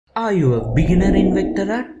Are you a beginner in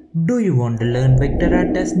vector art? Do you want to learn vector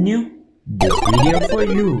art as new? This video for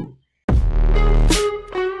you.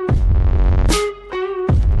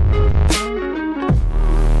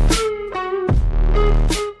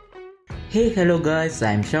 Hey, hello guys,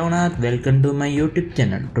 I am Shownath. Welcome to my YouTube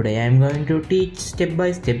channel. Today I am going to teach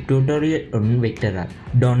step-by-step tutorial on vector art.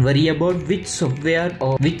 Don't worry about which software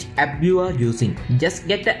or which app you are using. Just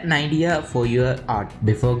get an idea for your art.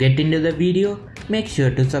 Before getting to the video, make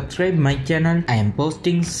sure to subscribe my channel. I am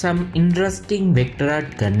posting some interesting vector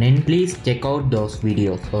art content. Please check out those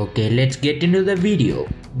videos. Okay, let's get into the video.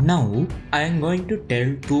 Now I am going to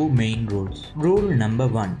tell two main rules. Rule number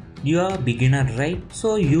 1. You are a beginner, right?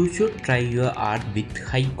 So you should try your art with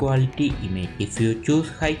high quality image. If you choose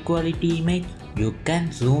high quality image, you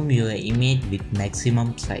can zoom your image with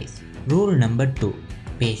maximum size. Rule number 2.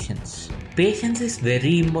 Patience. Patience is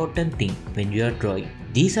very important thing when you are drawing.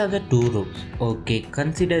 These are the two rules. Okay,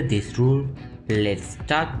 consider this rule. Let's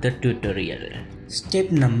start the tutorial.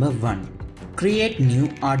 Step number 1. Create new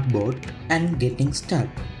artboard and getting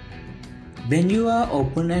started. When you are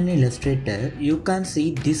open an Illustrator, you can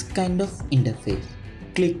see this kind of interface.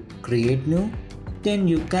 Click Create New, then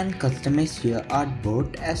you can customize your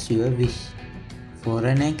artboard as you wish. For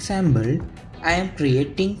an example, I am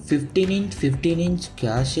creating 15" 15"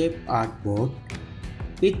 square shape artboard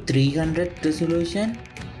with 300 resolution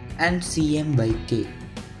and cm/k.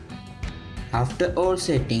 After all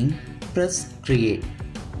setting, press Create.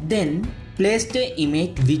 Then place the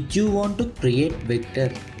image which you want to create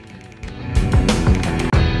vector.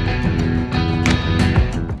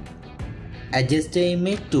 Adjust the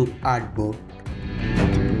image to artboard.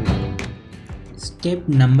 Step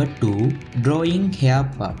number 2. Drawing hair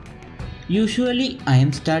part. Usually I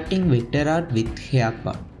am starting vector art with hair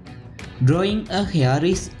part. Drawing a hair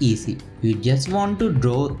is easy. You just want to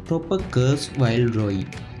draw proper curves while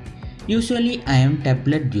drawing. Usually I am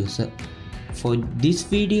tablet user. For this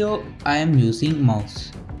video I am using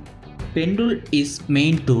mouse. Pen tool is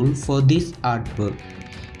main tool for this artwork.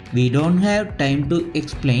 We don't have time to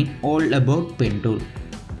explain all about pen tool.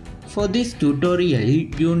 For this tutorial,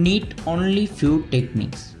 you need only few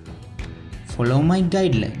techniques. Follow my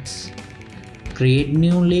guidelines. Create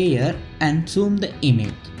new layer and zoom the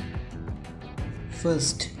image.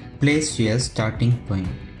 First, place your starting point.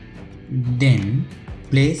 Then,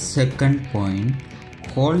 place second point.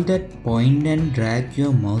 Hold that point and drag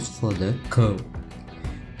your mouse for the curve.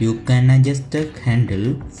 You can adjust the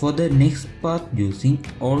handle for the next path using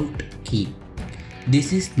Alt key.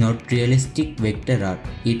 This is not realistic vector art,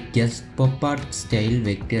 it's just pop art style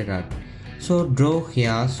vector art. So draw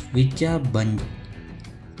hairs which are bunched.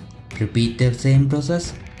 Repeat the same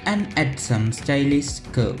process and add some stylish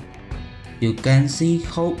curve. You can see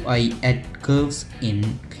how I add curves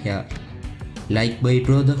in hair. Like by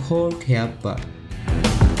draw the whole hair part.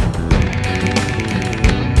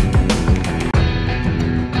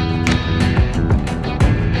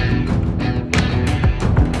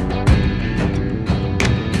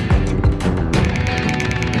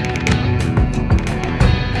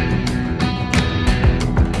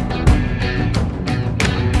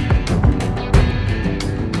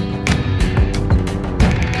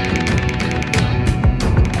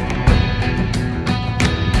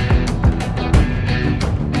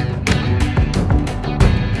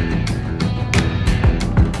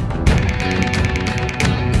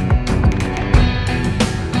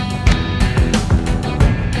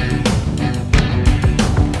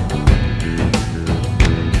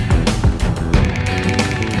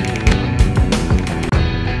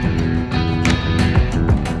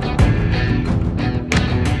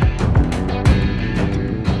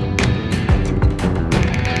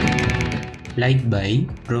 Like by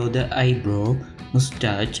draw the eyebrow,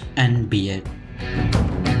 mustache and beard.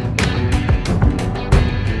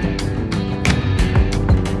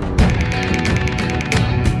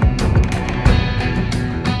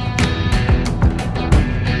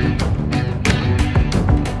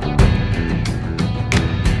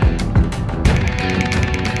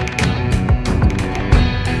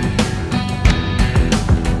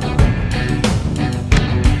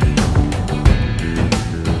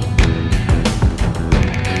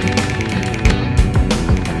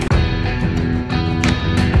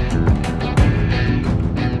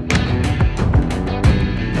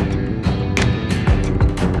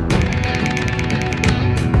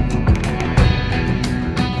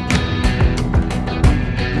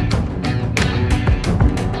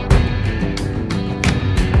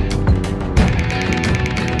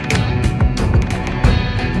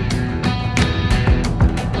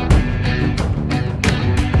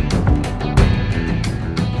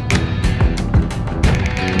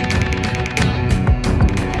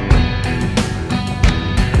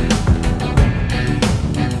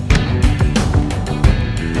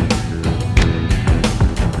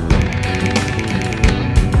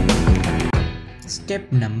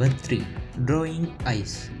 Step number 3. Drawing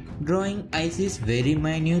eyes. Drawing eyes is very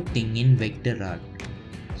minute thing in vector art.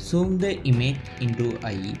 Zoom the image into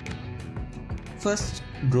eye. First,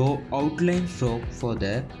 draw outline stroke for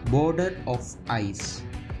the border of eyes.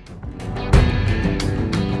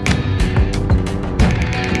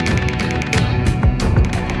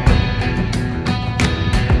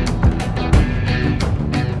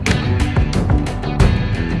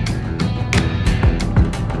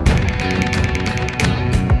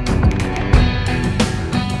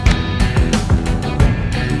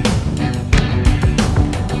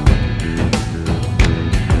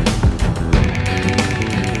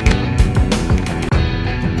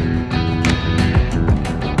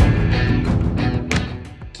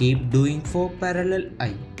 Keep doing for parallel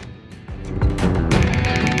eye.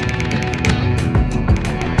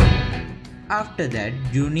 After that,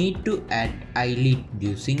 you need to add eyelid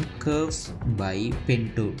using curves by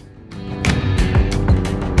pen tool.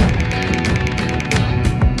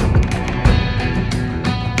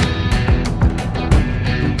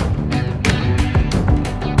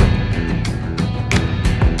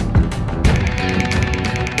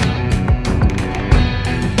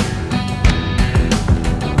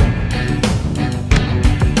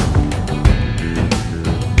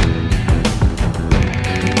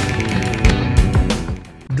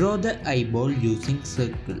 Draw the eyeball using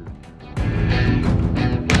circle.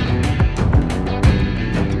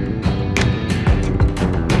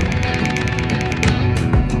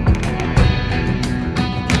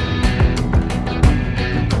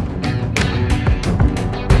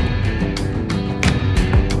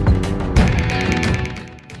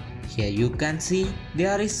 Here you can see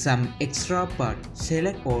there is some extra part.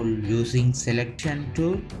 Select all using selection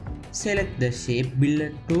tool. Select the shape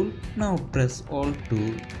builder tool. Now press Alt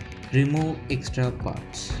to remove extra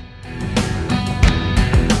parts.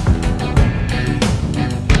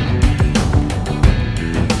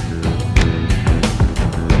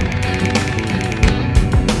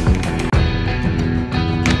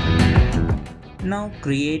 Now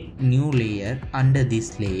create new layer under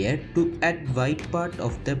this layer to add white part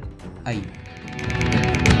of the eye.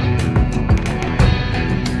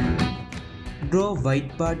 Draw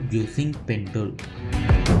white part using pen tool.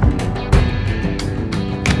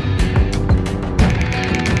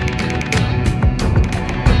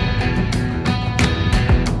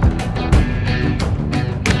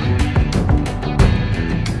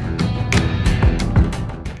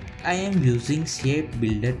 I am using shape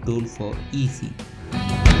builder tool for easy.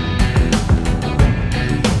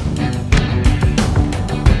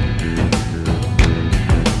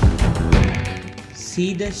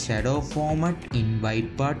 See the shadow format in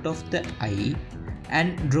white part of the eye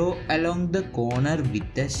and draw along the corner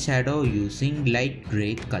with the shadow using light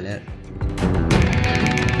grey color.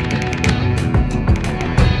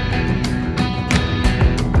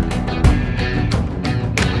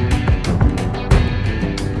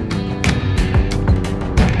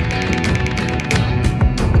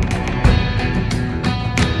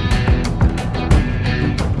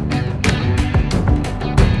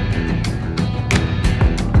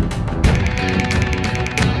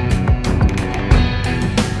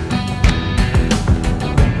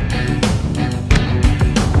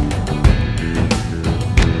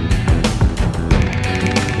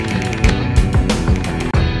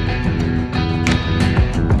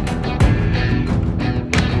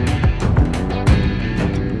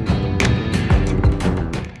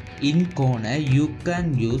 In corner you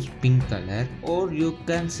can use pink color or you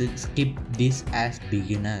can skip this as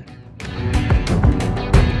beginner.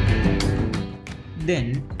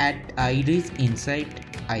 Then add iris inside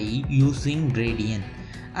eye using gradient.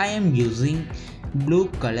 I am using blue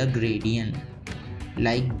color gradient.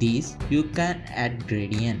 Like this you can add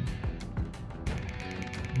gradient.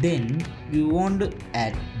 Then you want to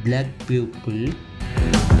add black pupil.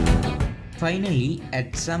 Finally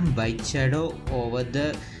add some white shadow over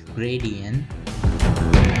the gradient.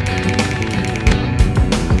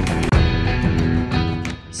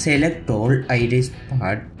 Select all iris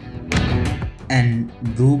part and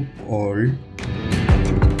group all.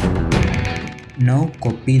 Now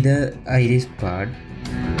copy the iris part.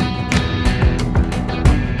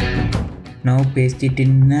 Now paste it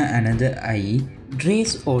in another eye.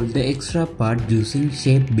 Trace all the extra part using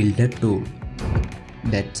shape builder tool.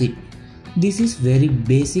 That's it. This is very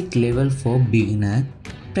basic level for beginner.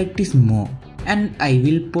 Practice more, and I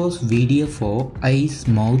will post video for eyes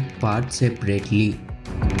mouth part separately.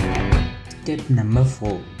 Step number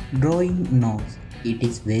 4. Drawing nose. It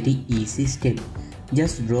is very easy step.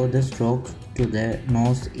 Just draw the strokes to the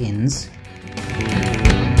nose ends.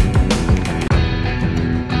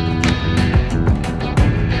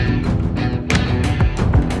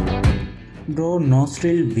 draw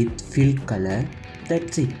nostril with fill color.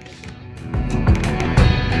 That's it.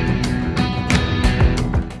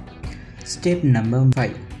 Step number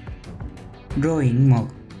 5. Drawing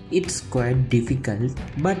mouth. It's quite difficult,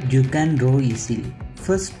 but you can draw easily.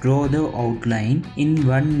 First, draw the outline in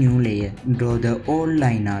one new layer. Draw the old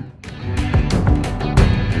line art.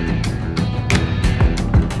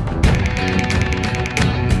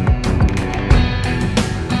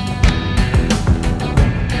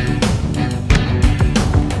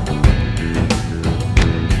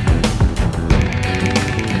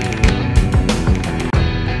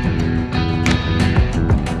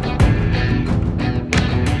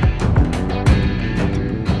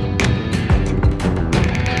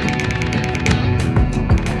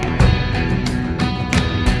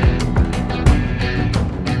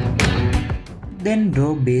 Then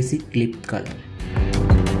draw basic lip color.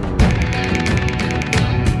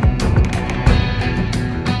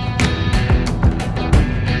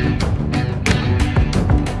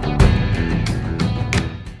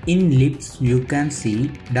 In lips you can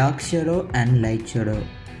see dark shadow and light shadow.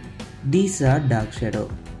 These are dark shadow.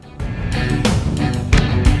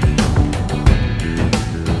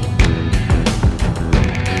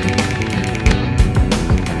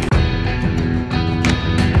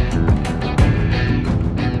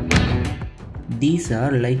 These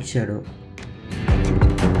are light shadow.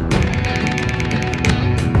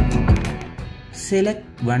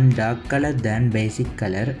 Select one dark color than basic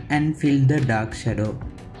color and fill the dark shadow.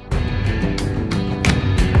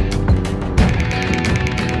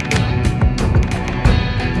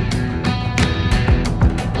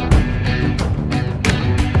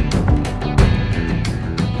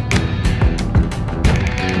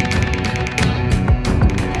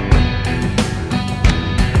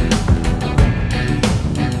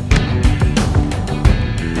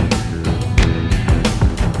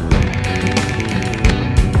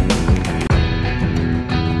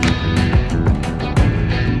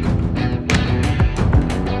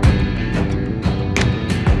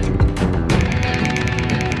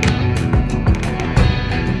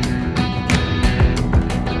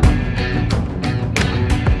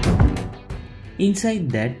 Inside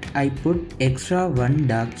that, I put extra one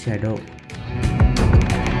dark shadow.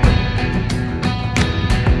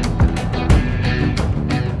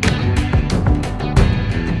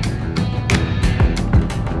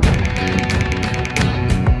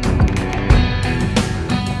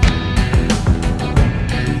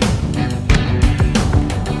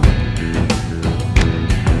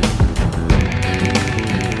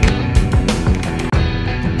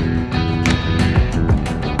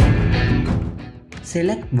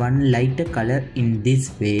 Select one lighter color in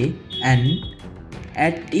this way and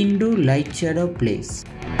add into light shadow place.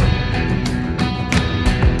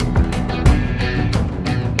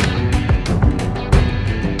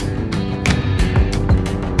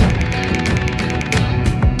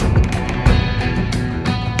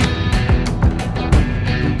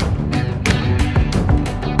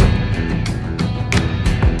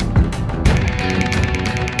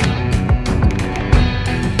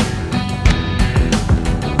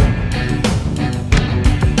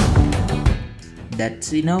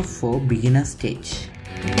 That's enough for beginner stage.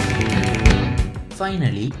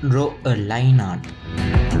 Finally, draw a line art.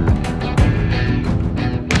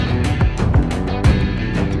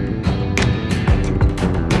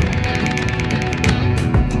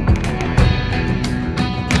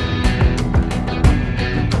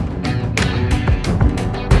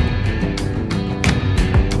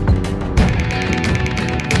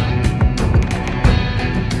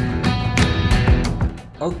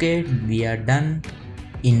 Okay, we are done.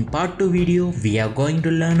 In part 2 video, we are going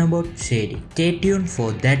to learn about shading. Stay tuned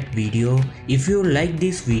for that video. If you like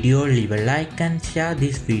this video, leave a like and share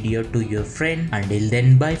this video to your friend. Until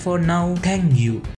then, bye for now. Thank you.